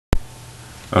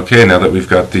Okay, now that we've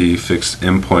got the fixed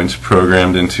endpoints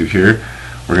programmed into here,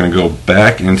 we're going to go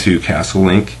back into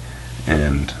CastleLink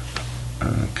and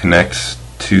connect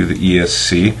to the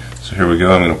ESC. So here we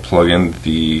go. I'm going to plug in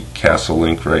the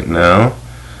CastleLink right now.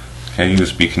 Okay,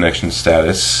 USB connection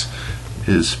status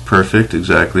is perfect,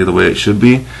 exactly the way it should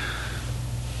be.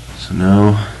 So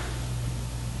now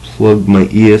plug my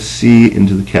ESC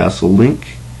into the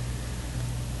CastleLink,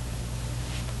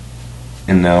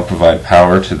 and now provide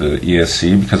power to the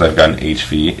ESC because I've got an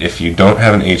HV. If you don't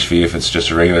have an HV, if it's just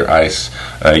a regular ICE,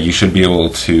 you should be able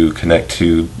to connect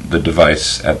to the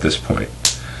device at this point.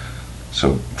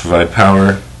 So provide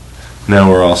power. Now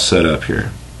we're all set up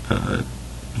here.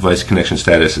 Device connection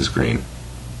status is green.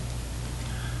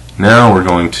 Now we're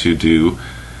going to do,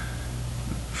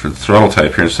 for the throttle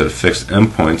type here, instead of fixed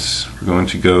endpoints, we're going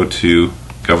to go to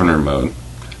governor mode.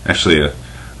 Actually, a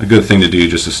good thing to do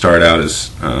just to start out is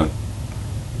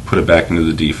put it back into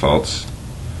the defaults.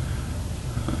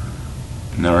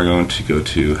 Now we're going to go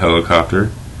to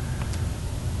helicopter,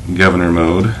 governor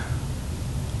mode.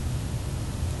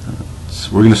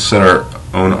 So we're going to set our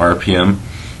own RPM,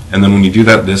 and then when you do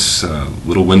that, this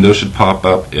little window should pop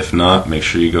up. If not, make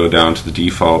sure you go down to the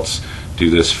defaults, do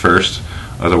this first,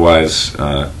 otherwise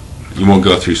you won't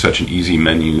go through such an easy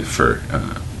menu for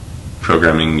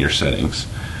programming your settings.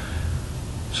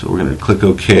 So we're going to click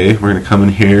OK. We're going to come in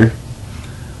here.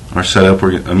 Our setup,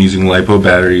 I'm using LiPo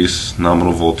batteries,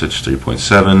 nominal voltage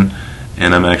 3.7,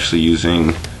 and I'm actually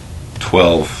using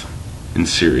 12 in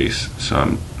series. So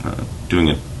I'm doing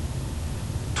a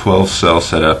 12 cell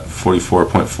setup,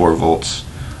 44.4 volts.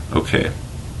 Okay.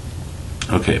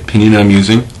 Okay, pinion I'm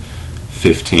using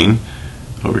 15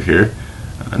 over here.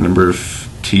 Number of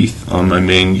teeth on my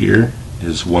main gear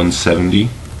is 170,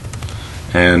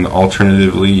 and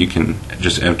alternatively you can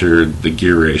just enter the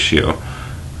gear ratio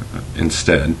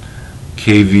instead.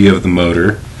 KV of the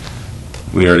motor,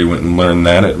 we already went and learned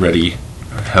that at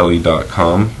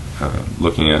readyheli.com,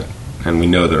 looking at, and we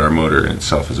know that our motor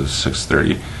itself is a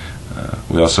 630.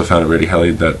 We also found at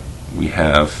ReadyHeli that we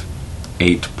have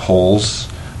 8 poles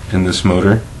in this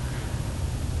motor,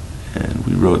 and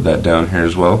we wrote that down here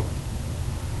as well.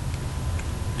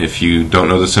 If you don't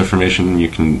know this information, you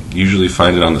can usually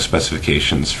find it on the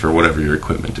specifications for whatever your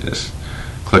equipment is.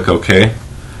 Click OK.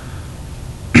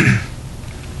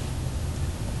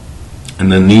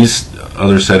 And then these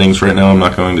other settings, right now I'm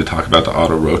not going to talk about the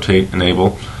auto rotate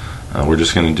enable. We're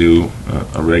just going to do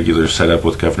a regular setup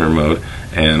with governor mode,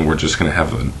 and we're just going to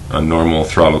have a normal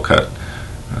throttle cut.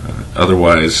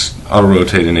 Otherwise, auto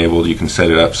rotate enabled, you can set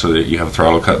it up so that you have a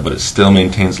throttle cut, but it still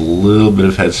maintains a little bit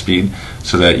of head speed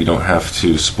so that you don't have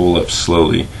to spool up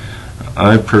slowly.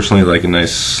 I personally like a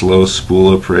nice slow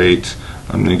spool up rate.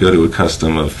 I'm going to go to a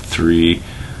custom of 3.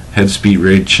 Head speed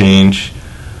rate change.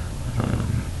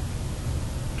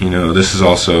 You know, this is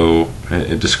also,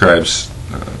 it describes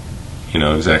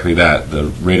exactly that,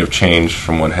 the rate of change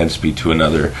from one head speed to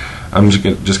another. I'm just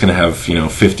going to have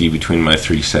 50 between my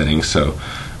 3 settings, so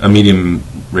a medium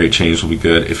rate change will be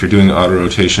good. If you're doing auto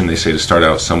rotation, they say to start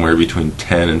out somewhere between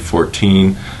 10 and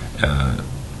 14,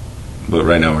 but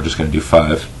right now we're just going to do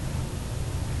 5.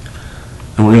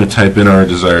 And we're going to type in our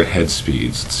desired head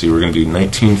speeds. Let's see, we're going to do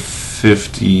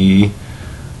 1950.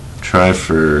 Try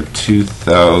for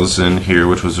 2000 here,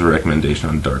 which was a recommendation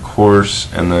on Dark Horse,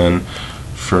 and then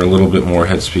for a little bit more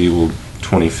head speed, we'll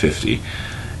 2050.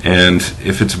 And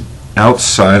if it's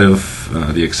outside of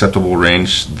the acceptable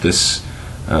range, this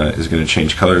is going to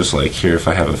change colors. Like here, if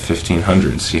I have a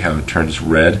 1500, see how it turns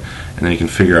red, and then you can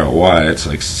figure out why. It's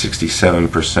like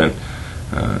 67%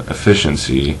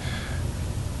 efficiency.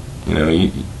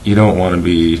 You don't want to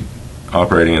be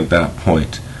operating at that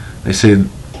point. They say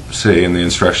in the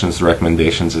instructions, the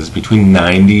recommendations is between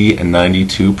 90 and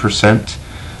 92%.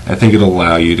 I think it'll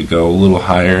allow you to go a little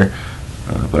higher,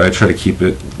 but I try to keep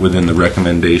it within the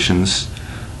recommendations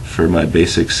for my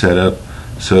basic setup.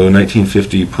 So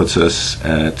 1950 puts us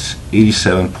at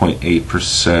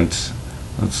 87.8%.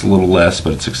 That's a little less,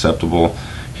 but it's acceptable.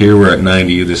 Here we're at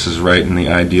 90. This is right in the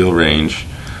ideal range.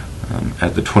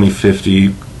 At the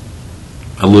 2050,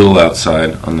 a little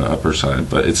outside on the upper side,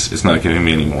 but it's not giving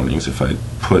me any warnings. If I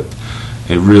put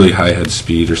a really high head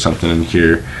speed or something in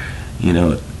here,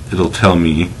 it'll tell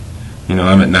me,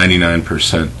 I'm at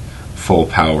 99% full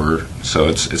power, so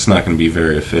it's not going to be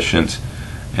very efficient,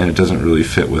 and it doesn't really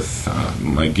fit with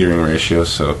my gearing ratio.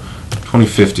 So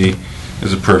 2050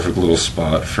 is a perfect little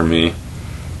spot for me.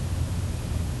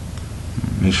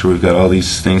 Make sure we've got all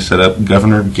these things set up.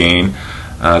 Governor gain.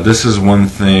 This is one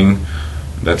thing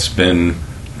that's been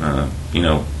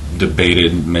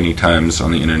debated many times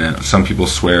on the internet. Some people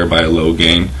swear by a low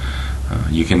gain.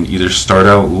 You can either start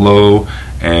out low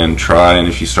and try, and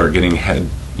if you start getting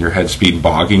your head speed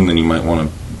bogging, then you might want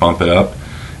to bump it up.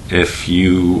 If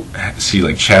you see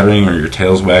like chattering or your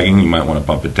tail's wagging, you might want to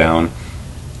bump it down.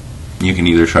 You can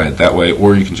either try it that way,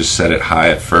 or you can just set it high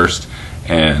at first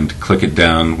and click it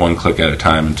down one click at a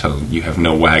time until you have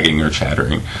no wagging or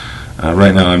chattering.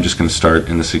 Right now I'm just going to start,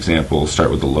 in this example,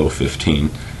 start with the low 15.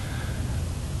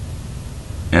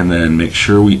 And then make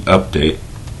sure we update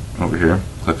over here.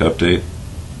 Click update.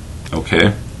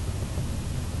 OK.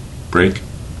 Brake.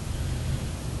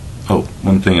 Oh,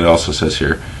 one thing it also says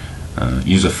here,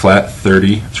 use a flat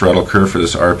 30 throttle curve for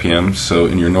this RPM. So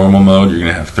in your normal mode, you're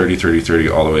going to have 30, 30, 30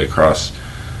 all the way across.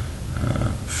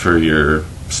 For your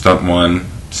stunt 1,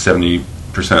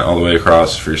 70% all the way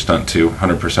across. For your stunt 2,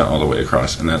 100% all the way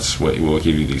across. And that's what will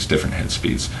give you these different head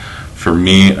speeds. For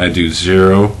me, I do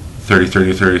 0, 30,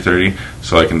 30, 30, 30,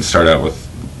 so I can start out with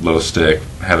low stick,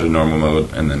 have it in normal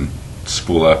mode, and then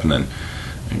spool up and then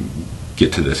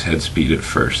get to this head speed at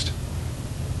first.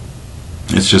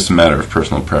 It's just a matter of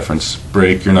personal preference.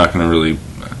 Brake, you're not going to really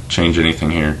change anything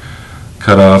here.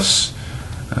 Cutoffs,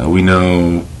 we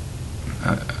know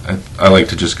I like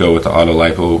to just go with the auto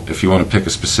lipo. If you want to pick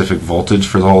a specific voltage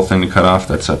for the whole thing to cut off,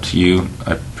 that's up to you.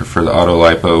 I prefer the auto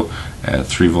lipo at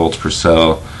 3 volts per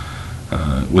cell.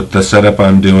 With the setup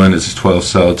I'm doing, it's a 12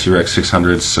 cell T-Rex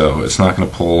 600, so it's not going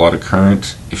to pull a lot of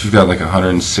current. If you've got like a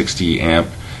 160 amp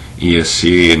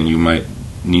ESC and you might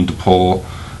need to pull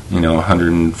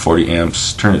 140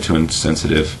 amps, turn it to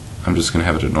insensitive. I'm just going to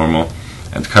have it at normal.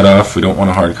 And cutoff, we don't want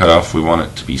a hard cutoff, we want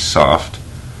it to be soft.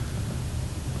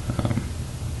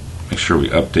 Make sure we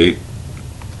update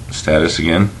status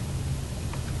again.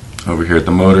 Over here at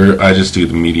the motor, I just do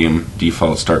the medium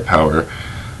default start power.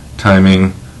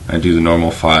 Timing, I do the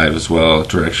normal 5 as well.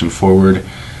 Direction forward,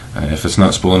 if it's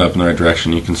not spooling up in the right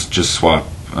direction, you can just swap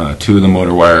 2 of the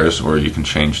motor wires, or you can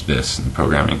change this in the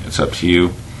programming. It's up to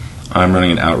you. I'm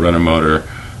running an outrunner motor.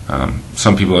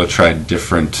 Some people have tried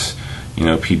different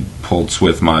pulled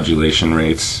width modulation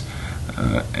rates,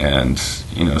 and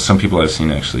some people I've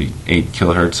seen actually 8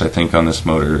 kilohertz I think on this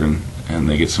motor, and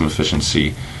they get some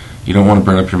efficiency. You don't want to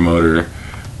burn up your motor,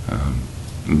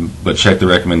 but check the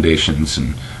recommendations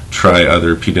and try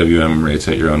other PWM rates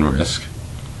at your own risk.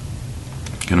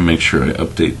 Gonna make sure I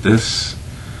update this.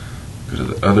 Go to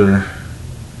the other.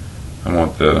 I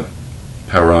want the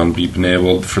power on beep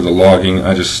enabled. For the logging,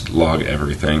 I just log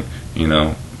everything,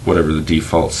 whatever the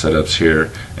default setups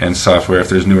here, and software. If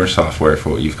there's newer software for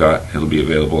what you've got, it'll be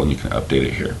available and you can update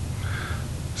it here.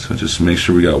 So just make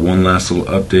sure we got one last little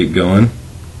update going,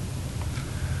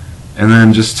 and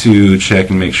then just to check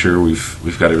and make sure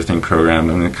we've got everything programmed,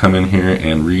 I'm going to come in here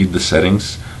and read the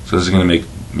settings. So this is going to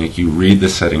make you read the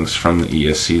settings from the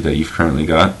ESC that you've currently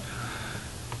got.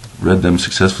 Read them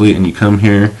successfully, and you come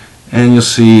here and you'll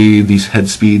see these head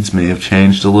speeds may have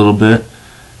changed a little bit.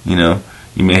 You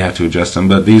may have to adjust them,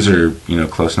 but these are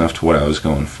close enough to what I was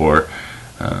going for.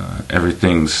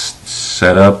 Everything's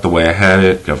set up the way I had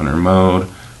it. Governor mode,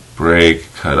 brake,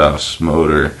 cutoffs,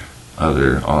 motor,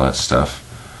 other, all that stuff.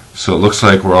 So it looks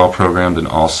like we're all programmed and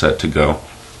all set to go.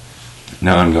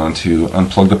 Now I'm going to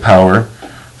unplug the power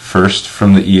first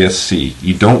from the ESC.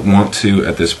 You don't want to,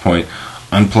 at this point,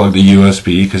 unplug the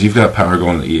USB because you've got power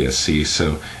going to the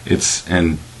ESC,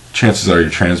 and chances are your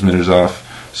transmitter's off.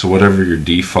 So whatever your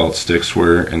default sticks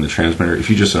were in the transmitter, if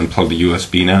you just unplug the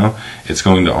USB now, it's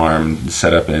going to ARM and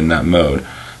set up in that mode.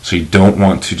 So you don't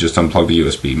want to just unplug the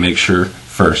USB. Make sure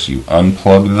first you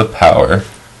unplug the power,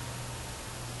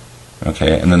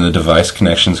 okay, and then the device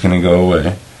connection is going to go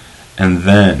away, and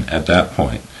then at that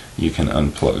point you can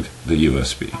unplug the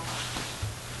USB.